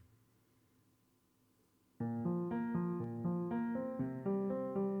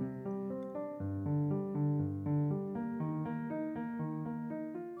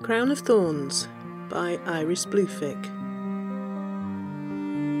Crown of Thorns by Iris Bluefick.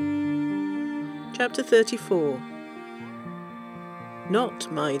 Chapter 34.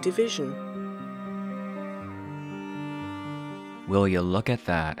 Not My Division. Will you look at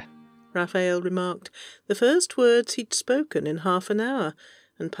that? Raphael remarked, the first words he'd spoken in half an hour,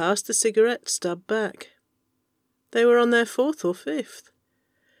 and passed the cigarette stub back. They were on their fourth or fifth.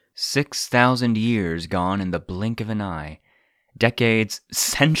 6,000 years gone in the blink of an eye. Decades,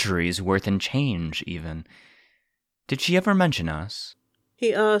 centuries worth in change, even. Did she ever mention us?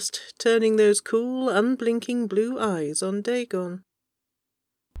 He asked, turning those cool, unblinking blue eyes on Dagon.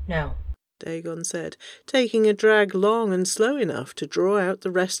 No, Dagon said, taking a drag long and slow enough to draw out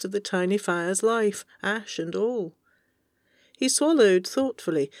the rest of the tiny fire's life, ash and all. He swallowed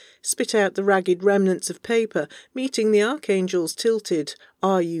thoughtfully, spit out the ragged remnants of paper, meeting the Archangel's tilted,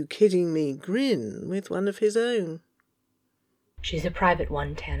 "Are-you-kidding-me" grin with one of his own. she's a private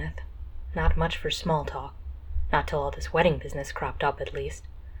one, Tanith. Not much for small talk. Not till all this wedding business cropped up, at least.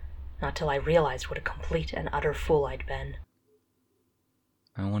 Not till I realized what a complete and utter fool I'd been.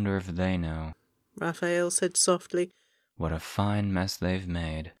 I wonder if they know. Raphael said softly. What a fine mess they've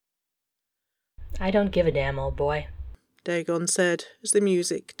made. I don't give a damn, old boy. Dagon said, as the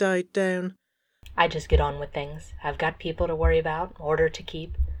music died down. I just get on with things. I've got people to worry about, order to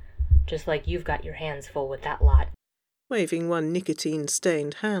keep. Just like you've got your hands full with that lot. Waving one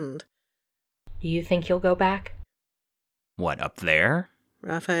nicotine-stained hand. Do you think you'll go back? What, up there?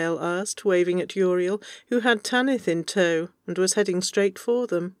 Raphael asked, waving at Uriel, who had Tanith in tow and was heading straight for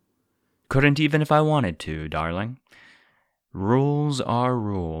them. Couldn't even if I wanted to, darling. Rules are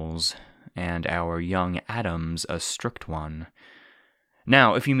rules, and our young Adam's a strict one.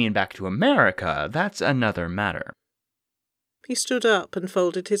 Now, if you mean back to America, that's another matter. He stood up and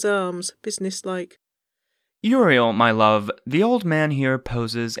folded his arms, businesslike. Uriel, my love, the old man here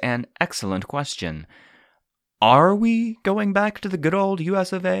poses an excellent question. Are we going back to the good old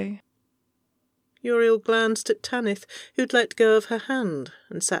US of A? Uriel glanced at Tanith, who'd let go of her hand,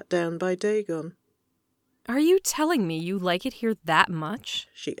 and sat down by Dagon. Are you telling me you like it here that much?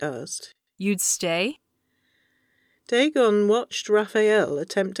 She asked. You'd stay? Dagon watched Raphael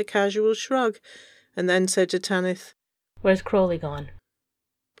attempt a casual shrug, and then said to Tanith, Where's Crowley gone?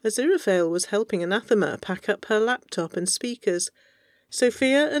 Aziraphale was helping Anathema pack up her laptop and speakers.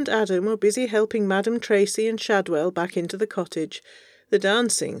 Sophia and Adam were busy helping Madame Tracy and Shadwell back into the cottage. The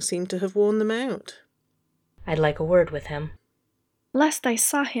dancing seemed to have worn them out. I'd like a word with him. Last I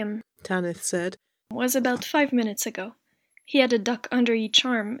saw him, Tanith said, was about 5 minutes ago. He had a duck under each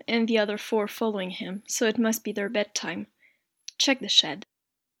arm and the other 4 following him, so it must be their bedtime. Check the shed.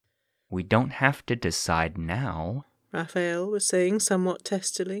 We don't have to decide now. Raphael was saying somewhat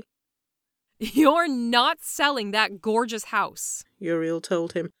testily. You're not selling that gorgeous house, Uriel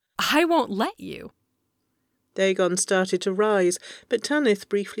told him. I won't let you. Dagon started to rise, but Tanith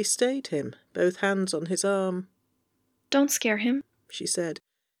briefly stayed him, both hands on his arm. Don't scare him, she said.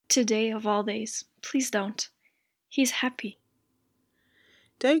 Today of all days, please don't. He's happy.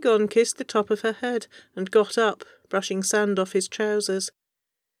 Dagon kissed the top of her head and got up, brushing sand off his trousers.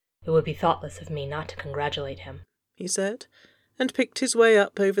 It would be thoughtless of me not to congratulate him, he said, and picked his way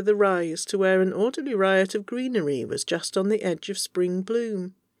up over the rise to where an orderly riot of greenery was just on the edge of spring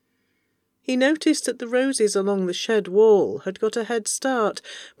bloom. He noticed that the roses along the shed wall had got a head start,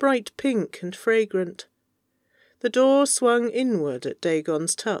 bright pink and fragrant. The door swung inward at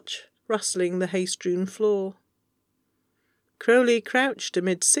Dagon's touch, rustling the hay-strewn floor. Crowley crouched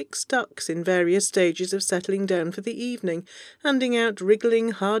amid 6 ducks in various stages of settling down for the evening, handing out wriggling,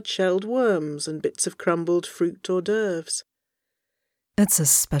 hard-shelled worms and bits of crumbled fruit hors d'oeuvres. It's a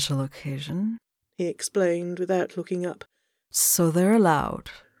special occasion, he explained without looking up. So they're allowed.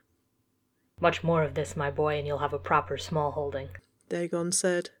 Much more of this, my boy, and you'll have a proper small holding, Dagon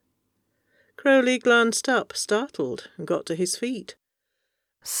said. Crowley glanced up, startled, and got to his feet.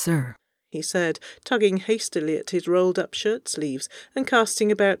 Sir, he said, tugging hastily at his rolled-up shirt-sleeves and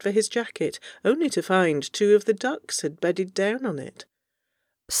casting about for his jacket, only to find 2 of the ducks had bedded down on it.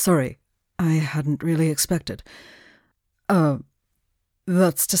 Sorry, I hadn't really expected.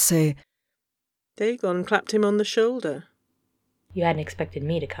 That's to say... Dagon clapped him on the shoulder. You hadn't expected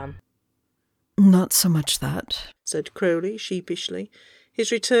me to come. Not so much that, said Crowley sheepishly.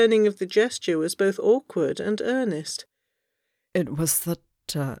 His returning of the gesture was both awkward and earnest. It was that,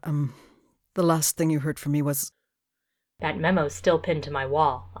 the last thing you heard from me was... That memo's still pinned to my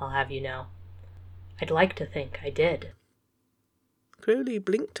wall, I'll have you know. I'd like to think I did. Crowley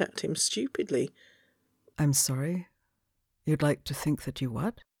blinked at him stupidly. I'm sorry. You'd like to think that you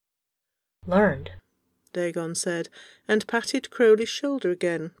what? Learned. Dagon said, and patted Crowley's shoulder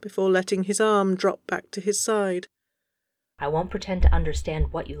again before letting his arm drop back to his side. I won't pretend to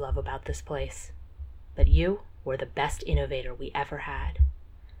understand what you love about this place, but you were the best innovator we ever had.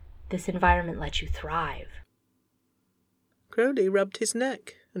 This environment lets you thrive. Crowley rubbed his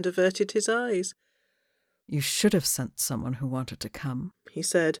neck and averted his eyes. You should have sent someone who wanted to come, He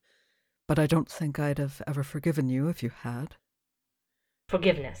said. But I don't think I'd have ever forgiven you if you had.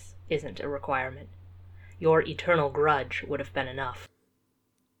 Forgiveness isn't a requirement. Your eternal grudge would have been enough.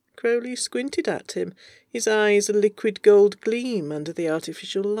 Crowley squinted at him, his eyes a liquid gold gleam under the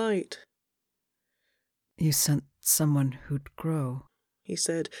artificial light. You sent someone who'd grow, He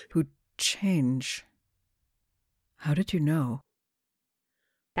said. who'd change. How did you know?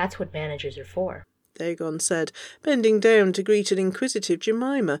 That's what managers are for. Dagon said, bending down to greet an inquisitive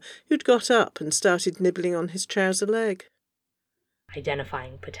Jemima who'd got up and started nibbling on his trouser leg.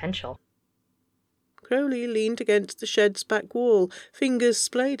 Identifying potential. Crowley leaned against the shed's back wall, fingers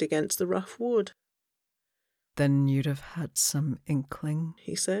splayed against the rough wood. Then you'd have had some inkling,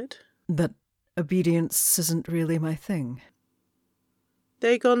 He said. that obedience isn't really my thing.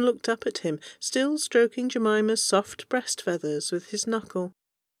 Dagon looked up at him, still stroking Jemima's soft breast feathers with his knuckle.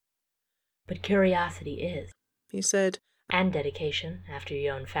 But curiosity is. He said. And dedication, after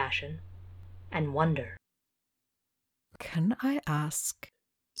your own fashion. And wonder. Can I ask,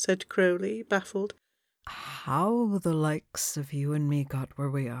 Said Crowley, baffled, how the likes of you and me got where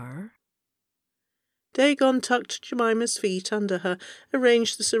we are? Dagon tucked Jemima's feet under her,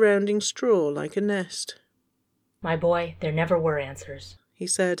 arranged the surrounding straw like a nest. My boy, there never were answers. He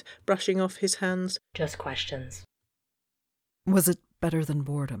said, brushing off his hands. Just questions. Was it better than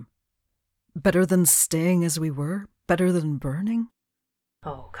boredom? Better than staying as we were? Better than burning?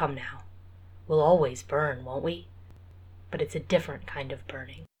 Oh, come now. We'll always burn, won't we? But it's a different kind of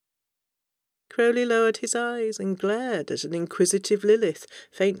burning. Crowley lowered his eyes and glared at an inquisitive Lilith,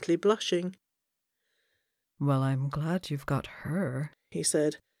 faintly blushing. Well, I'm glad you've got her, He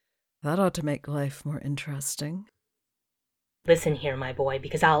said. That ought to make life more interesting. Listen here, my boy,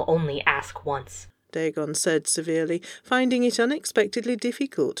 because I'll only ask once. Dagon said severely, finding it unexpectedly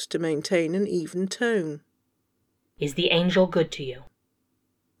difficult to maintain an even tone. Is the angel good to you?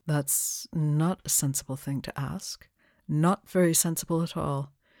 That's not a sensible thing to ask. Not very sensible at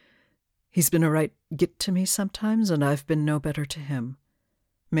all. He's been a right git to me sometimes, and I've been no better to him.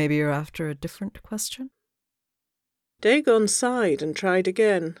 Maybe you're after a different question? Dagon sighed and tried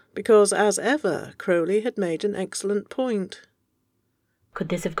again, because, as ever, Crowley had made an excellent point. Could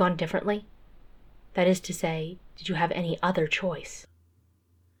this have gone differently? That is to say, did you have any other choice?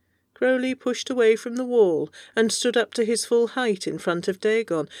 Crowley pushed away from the wall and stood up to his full height in front of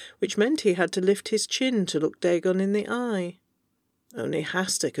Dagon, which meant he had to lift his chin to look Dagon in the eye. Only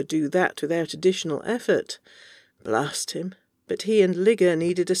Hasta could do that without additional effort. Blast him. But he and Ligger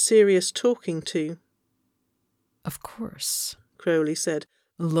needed a serious talking to. Of course, Crowley said.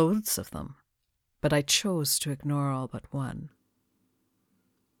 Loads of them. But I chose to ignore all but one.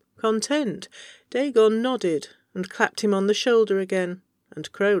 Content, Dagon nodded and clapped him on the shoulder again,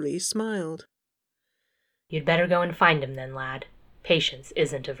 and Crowley smiled. You'd better go and find him then, lad. Patience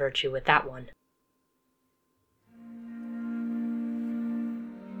isn't a virtue with that one.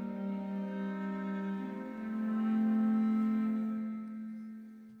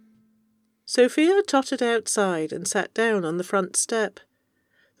 Sophia tottered outside and sat down on the front step.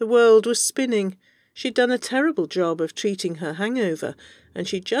 The world was spinning. She'd done a terrible job of treating her hangover, and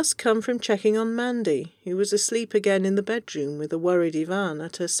she'd just come from checking on Mandy, who was asleep again in the bedroom with a worried Ivan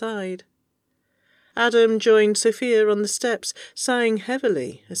at her side. Adam joined Sophia on the steps, sighing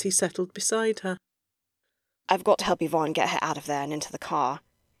heavily as he settled beside her. I've got to help Yvonne get her out of there and into the car.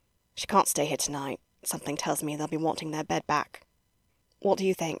 She can't stay here tonight. Something tells me they'll be wanting their bed back. What do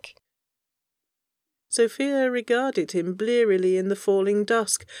you think? Sophia regarded him blearily in the falling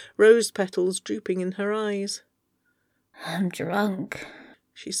dusk, rose petals drooping in her eyes. I'm drunk,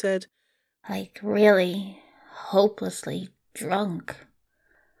 she said. Like really, hopelessly drunk.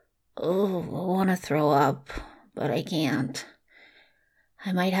 Oh, I want to throw up, but I can't.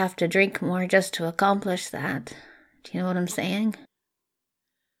 I might have to drink more just to accomplish that. Do you know what I'm saying?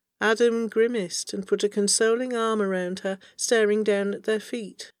 Adam grimaced and put a consoling arm around her, staring down at their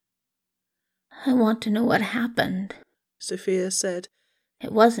feet. I want to know what happened, Sophia said.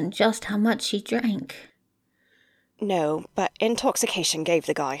 It wasn't just how much she drank. No, but intoxication gave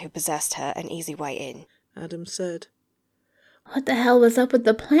the guy who possessed her an easy way in, Adam said. What the hell was up with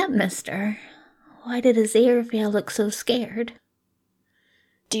the plant mister? Why did Aziraphale look so scared?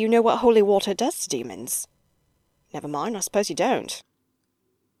 Do you know what holy water does to demons? Never mind, I suppose you don't.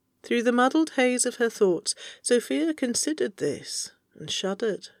 Through the muddled haze of her thoughts, Sophia considered this and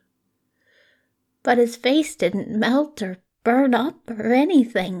shuddered. But his face didn't melt or burn up or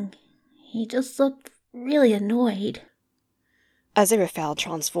anything. He just looked really annoyed. Aziraphale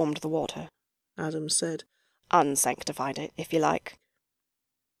transformed the water, Adams said. Unsanctified it, if you like.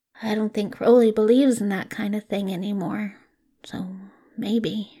 I don't think Crowley believes in that kind of thing anymore, so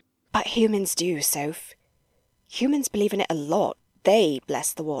maybe. But humans do, Soph. Humans believe in it a lot. They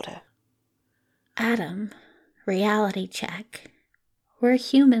bless the water. Adam, reality check. We're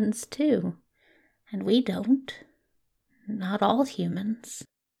humans too, and we don't. Not all humans.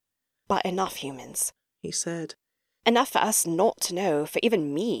 But enough humans, he said. Enough for us not to know, for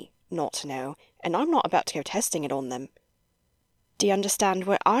even me not to know, and I'm not about to go testing it on them. Do you understand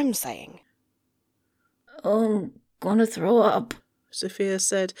what I'm saying? Oh, gonna throw up, Sophia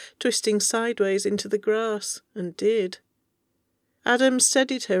said, twisting sideways into the grass, and did. Adam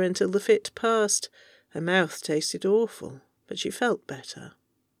steadied her until the fit passed. Her mouth tasted awful, but she felt better.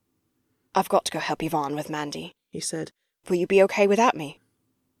 I've got to go help Yvonne with Mandy, he said. Will you be okay without me?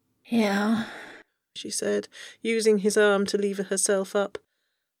 Yeah, she said, using his arm to lever herself up.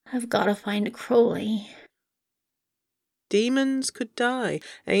 I've got to find Crowley. Demons could die,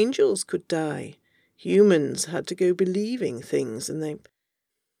 angels could die. Humans had to go believing things, and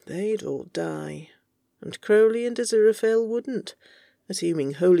they'd all die. And Crowley and Aziraphale wouldn't,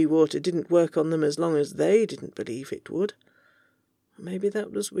 assuming holy water didn't work on them as long as they didn't believe it would. Maybe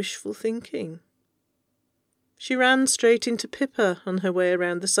that was wishful thinking. She ran straight into Pippa on her way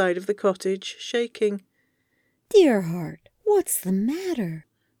around the side of the cottage, shaking. "Dear heart, what's the matter?"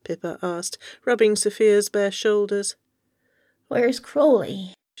 Pippa asked, rubbing Sophia's bare shoulders. Where's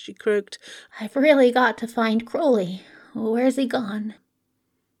Crowley? She croaked. I've really got to find Crowley. Where's he gone?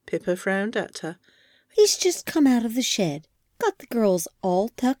 Pippa frowned at her. "He's just come out of the shed. Got the girls all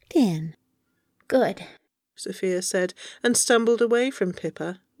tucked in." Good, Sophia said, and stumbled away from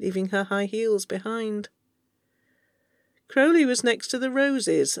Pippa, leaving her high heels behind. Crowley was next to the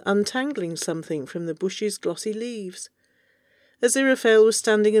roses, untangling something from the bush's glossy leaves. Aziraphale was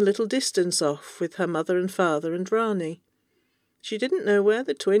standing a little distance off with her mother and father and Rani. She didn't know where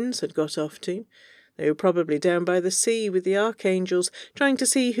the twins had got off to. They were probably down by the sea with the archangels, trying to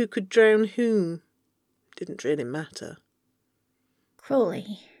see who could drown whom. Didn't really matter.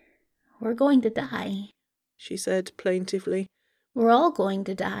 Crowley, we're going to die, she said plaintively. We're all going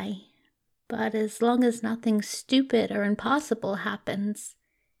to die. But as long as nothing stupid or impossible happens,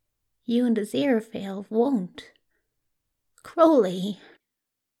 you and Aziraphale won't. Crowley.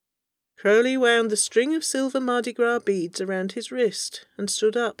 Crowley wound the string of silver Mardi Gras beads around his wrist and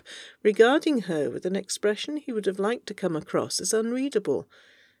stood up, regarding her with an expression he would have liked to come across as unreadable.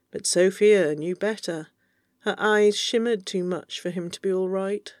 But Sophia knew better. Her eyes shimmered too much for him to be all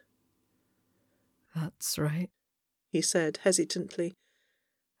right. "That's right," he said hesitantly.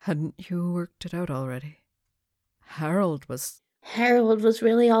 "Hadn't you worked it out already? Harold was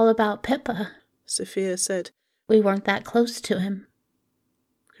really all about Pippa," Sophia said. "We weren't that close to him."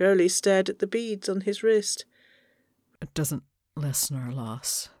 Crowley stared at the beads on his wrist. "It doesn't lessen our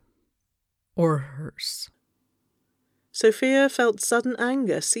loss. Or hers." Sophia felt sudden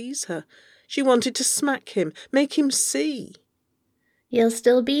anger seize her. She wanted to smack him, make him see. You'll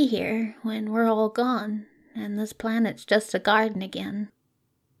still be here when we're all gone, and this planet's just a garden again.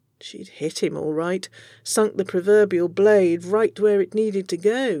 She'd hit him all right, sunk the proverbial blade right where it needed to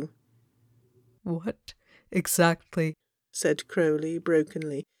go. "What exactly," said Crowley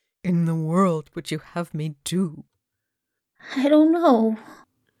brokenly, "in the world would you have me do?" "I don't know,"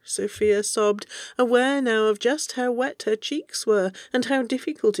 Sophia sobbed, aware now of just how wet her cheeks were and how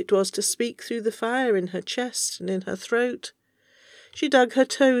difficult it was to speak through the fire in her chest and in her throat. She dug her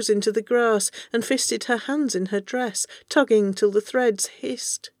toes into the grass and fisted her hands in her dress, tugging till the threads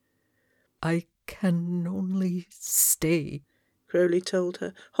hissed. "I can only stay," Crowley told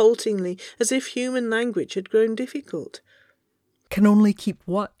her, haltingly, as if human language had grown difficult. "Can only keep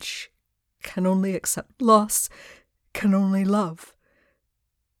watch, can only accept loss, can only love.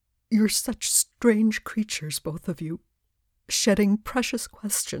 You're such strange creatures, both of you, shedding precious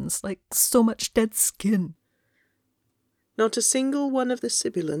questions like so much dead skin." Not a single one of the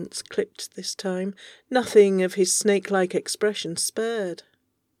sibilants clipped this time, nothing of his snake-like expression spared.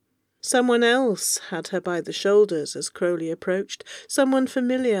 Someone else had her by the shoulders as Crowley approached, someone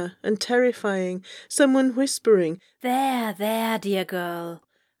familiar and terrifying, someone whispering, There, dear girl.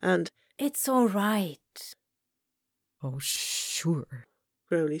 and It's all right. "Oh, sure,"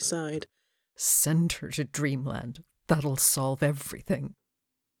 Crowley sighed. "Send her to Dreamland. That'll solve everything."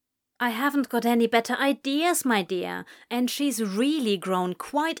 I haven't got any better ideas, my dear, and she's really grown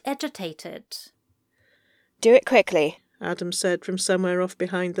quite agitated. Do it quickly, Adam said from somewhere off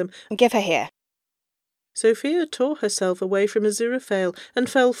behind them. Give her here. Sophia tore herself away from Aziraphale and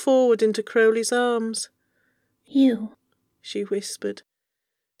fell forward into Crowley's arms. You, she whispered.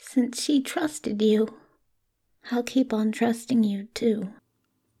 Since she trusted you, I'll keep on trusting you too.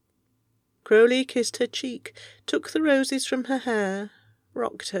 Crowley kissed her cheek, took the roses from her hair,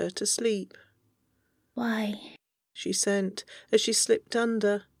 rocked her to sleep. Why? She sent, as she slipped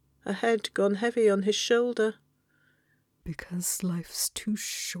under, her head gone heavy on his shoulder. Because life's too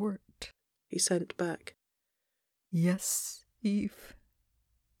short, he sent back. Yes, Eve.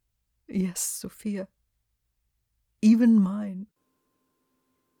 Yes, Sophia. Even mine.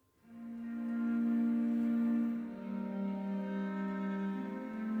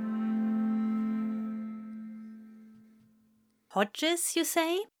 Hodges, you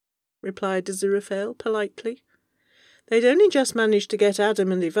say? Replied Aziraphale politely. They'd only just managed to get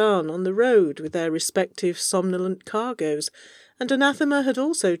Adam and Ivan on the road with their respective somnolent cargoes, and Anathema had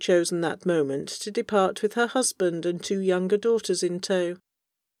also chosen that moment to depart with her husband and 2 younger daughters in tow.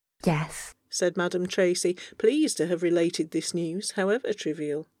 Yes, said Madame Tracy, pleased to have related this news, however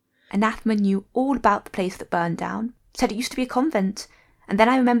trivial. Anathema knew all about the place that burned down, said it used to be a convent, and then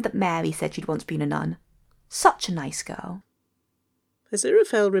I remembered that Mary said she'd once been a nun. Such a nice girl.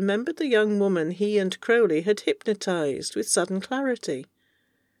 Aziraphale remembered the young woman he and Crowley had hypnotised with sudden clarity.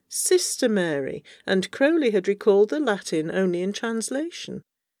 Sister Mary, and Crowley had recalled the Latin only in translation.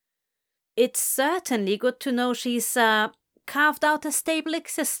 It's certainly good to know she's carved out a stable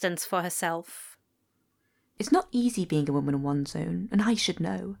existence for herself. It's not easy being a woman on one's own, and I should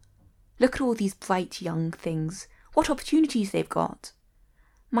know. Look at all these bright young things. What opportunities they've got.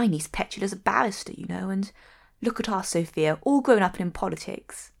 My niece Petula's a barrister, you know, and look at our Sophia, all grown up and in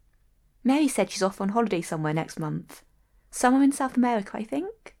politics. Mary said she's off on holiday somewhere next month. Somewhere in South America, I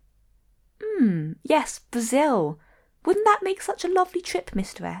think. Yes, Brazil. Wouldn't that make such a lovely trip,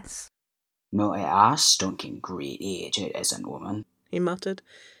 Mr. S? Not at our stunking great age, it isn't, woman, he muttered,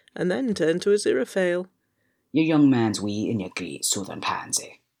 and then turned to Aziraphale. Your young man's wee and your great southern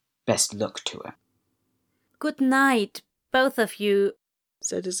pansy. Best luck to her. Good night, both of you,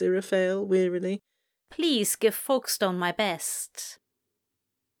 said Aziraphale wearily. Please give Folkestone my best.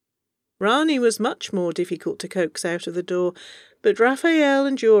 Rani was much more difficult to coax out of the door, but Raphael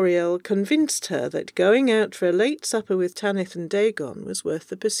and Uriel convinced her that going out for a late supper with Tanith and Dagon was worth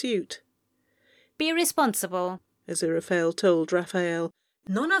the pursuit. Be responsible, Aziraphale told Raphael.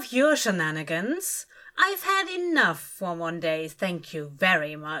 None of your shenanigans. I've had enough for one day, thank you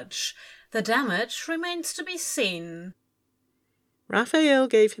very much. The damage remains to be seen. Raphael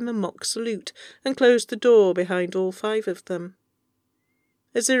gave him a mock salute and closed the door behind all 5 of them.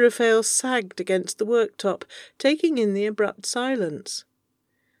 Aziraphale sagged against the worktop, taking in the abrupt silence.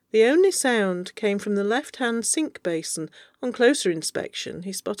 The only sound came from the left-hand sink basin. On closer inspection,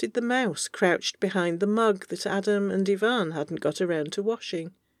 he spotted the mouse crouched behind the mug that Adam and Ivan hadn't got around to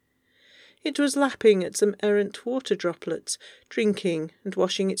washing. It was lapping at some errant water droplets, drinking and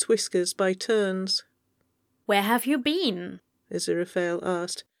washing its whiskers by turns. Where have you been? Aziraphale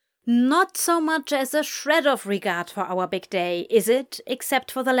asked. Not so much as a shred of regard for our big day, is it,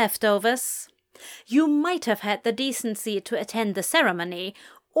 except for the leftovers? You might have had the decency to attend the ceremony,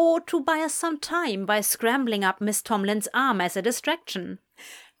 or to buy us some time by scrambling up Miss Tomlin's arm as a distraction.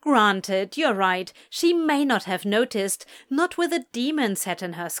 Granted, you're right, she may not have noticed, not with a demon's head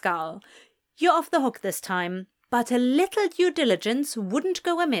in her skull. You're off the hook this time, but a little due diligence wouldn't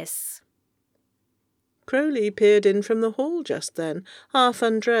go amiss. Crowley peered in from the hall just then, half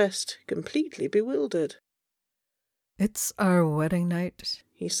undressed, completely bewildered. It's our wedding night,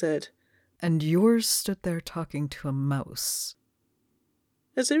 he said, and yours stood there talking to a mouse.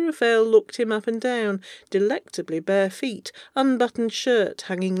 Aziraphale looked him up and down, delectably bare feet, unbuttoned shirt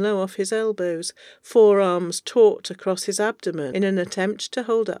hanging low off his elbows, forearms taut across his abdomen in an attempt to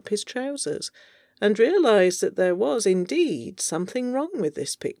hold up his trousers, and realised that there was indeed something wrong with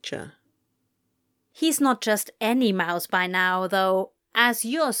this picture. He's not just any mouse by now, though, as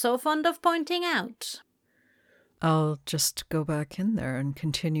you're so fond of pointing out. I'll just go back in there and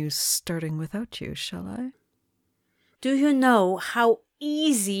continue starting without you, shall I? Do you know how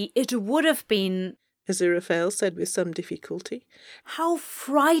easy it would have been, Aziraphale said with some difficulty. How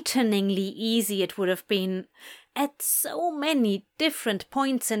frighteningly easy it would have been, at so many different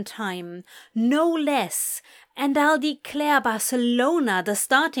points in time, no less, and I'll declare Barcelona the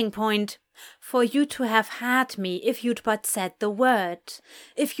starting point, for you to have had me if you'd but said the word,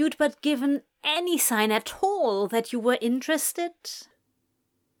 if you'd but given any sign at all that you were interested.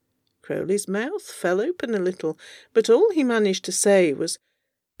 Crowley's mouth fell open a little, but all he managed to say was,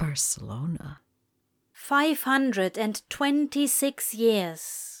 Barcelona. 526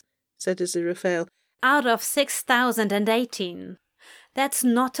 years, said Aziraphale, out of 6,018. That's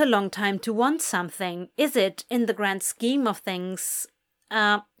not a long time to want something, is it, in the grand scheme of things?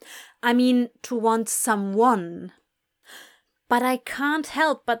 To want someone. But I can't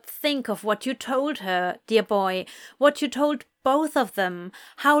help but think of what you told her, dear boy, what you told both of them,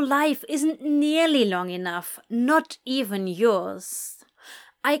 how life isn't nearly long enough, not even yours.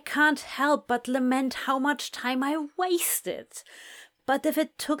 I can't help but lament how much time I wasted. But if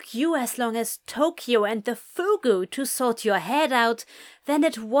it took you as long as Tokyo and the Fugu to sort your head out, then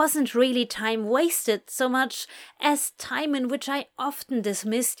it wasn't really time wasted so much as time in which I often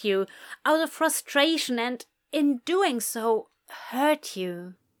dismissed you out of frustration and, in doing so, hurt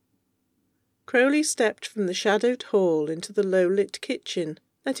you. Crowley stepped from the shadowed hall into the low-lit kitchen,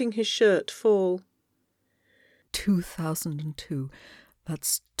 letting his shirt fall. 2002.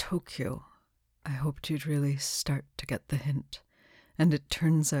 That's Tokyo. I hoped you'd really start to get the hint. And it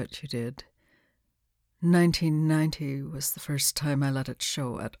turns out you did. 1990 was the first time I let it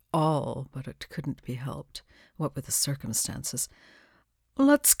show at all, but it couldn't be helped, what with the circumstances.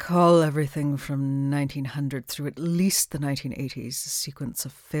 Let's call everything from 1900 through at least the 1980s a sequence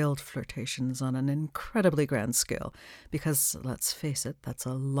of failed flirtations on an incredibly grand scale, because, let's face it, that's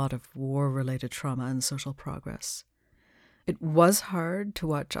a lot of war-related trauma and social progress. It was hard to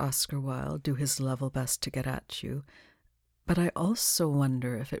watch Oscar Wilde do his level best to get at you, but I also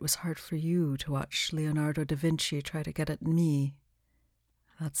wonder if it was hard for you to watch Leonardo da Vinci try to get at me.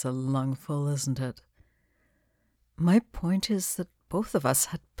 That's a lungful, isn't it? My point is that both of us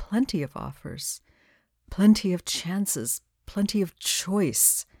had plenty of offers, plenty of chances, plenty of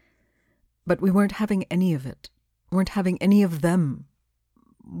choice. But we weren't having any of it, weren't having any of them.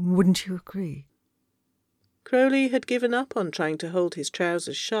 Wouldn't you agree? Crowley had given up on trying to hold his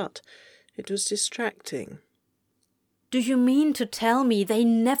trousers shut. It was distracting. Do you mean to tell me they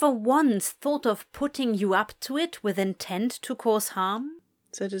never once thought of putting you up to it with intent to cause harm?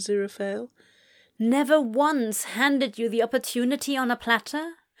 Said Aziraphale. Never once handed you the opportunity on a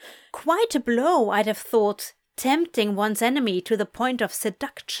platter? Quite a blow, I'd have thought, tempting one's enemy to the point of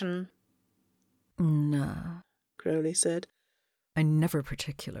seduction. Nah, Crowley said. I never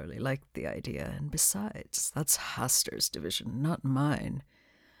particularly liked the idea, and besides, that's Haster's division, not mine.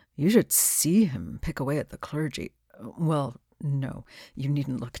 You should see him pick away at the clergy. Well, no, you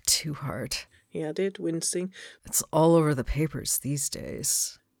needn't look too hard, he added, wincing. It's all over the papers these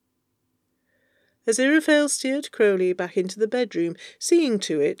days. Aziraphale steered Crowley back into the bedroom, seeing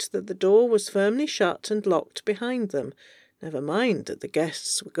to it that the door was firmly shut and locked behind them. Never mind that the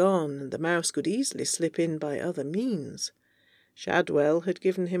guests were gone, and the mouse could easily slip in by other means. Shadwell had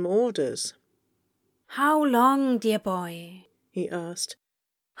given him orders. How long, dear boy? He asked.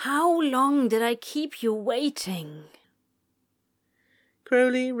 How long did I keep you waiting?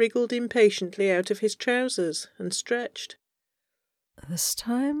 Crowley wriggled impatiently out of his trousers and stretched. This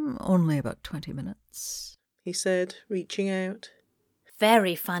time, only about 20 minutes, he said, reaching out.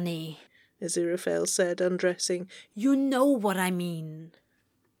 Very funny, Aziraphale said, undressing. You know what I mean.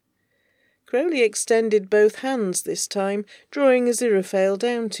 Crowley extended both hands this time, drawing Aziraphale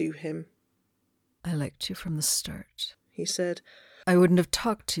down to him. I liked you from the start, he said. I wouldn't have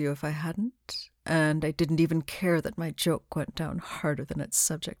talked to you if I hadn't, and I didn't even care that my joke went down harder than its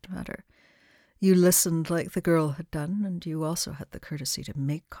subject matter. You listened like the girl had done, and you also had the courtesy to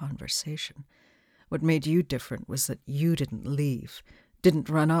make conversation. What made you different was that you didn't leave, didn't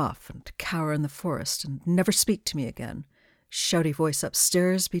run off and cower in the forest and never speak to me again. Shouty voice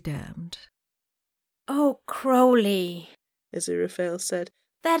upstairs be damned. Oh, Crowley, Aziraphale said.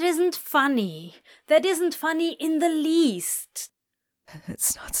 That isn't funny. That isn't funny in the least.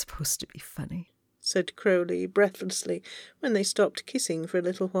 It's not supposed to be funny, said Crowley breathlessly, when they stopped kissing for a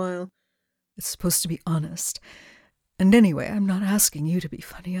little while. It's supposed to be honest. And anyway, I'm not asking you to be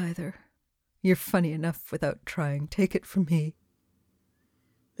funny either. You're funny enough without trying. Take it from me.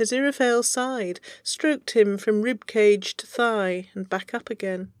 Aziraphale sighed, stroked him from rib-cage to thigh, and back up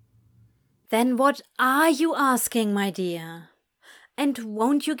again. Then what are you asking, my dear? And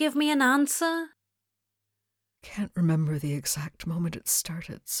won't you give me an answer? Can't remember the exact moment it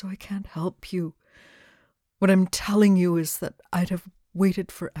started, so I can't help you. What I'm telling you is that I'd have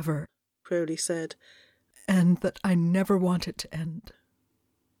waited forever, Crowley said, and that I never want it to end.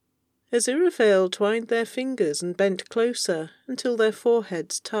 Aziraphale twined their fingers and bent closer until their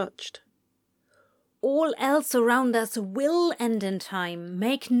foreheads touched. All else around us will end in time.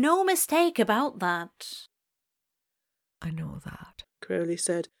 Make no mistake about that. I know that, Crowley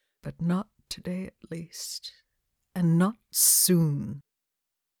said, But not today, at least. And not soon.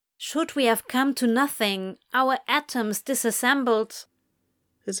 Should we have come to nothing, our atoms disassembled?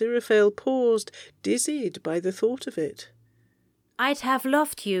 Aziraphale paused, dizzied by the thought of it. I'd have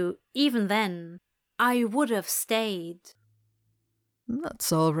loved you, even then. I would have stayed.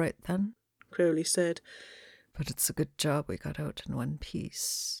 That's all right, then, Crowley said. But it's a good job we got out in one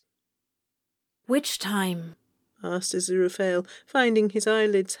piece. Which time? Asked Aziraphale, finding his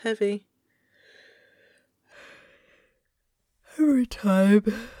eyelids heavy. Every time.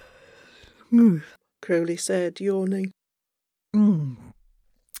 Crowley said, yawning.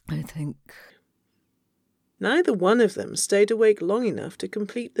 I think. Neither one of them stayed awake long enough to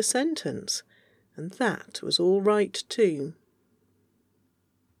complete the sentence, and that was all right too.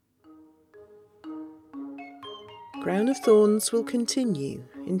 Crown of Thorns will continue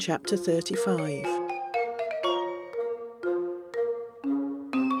in chapter 35.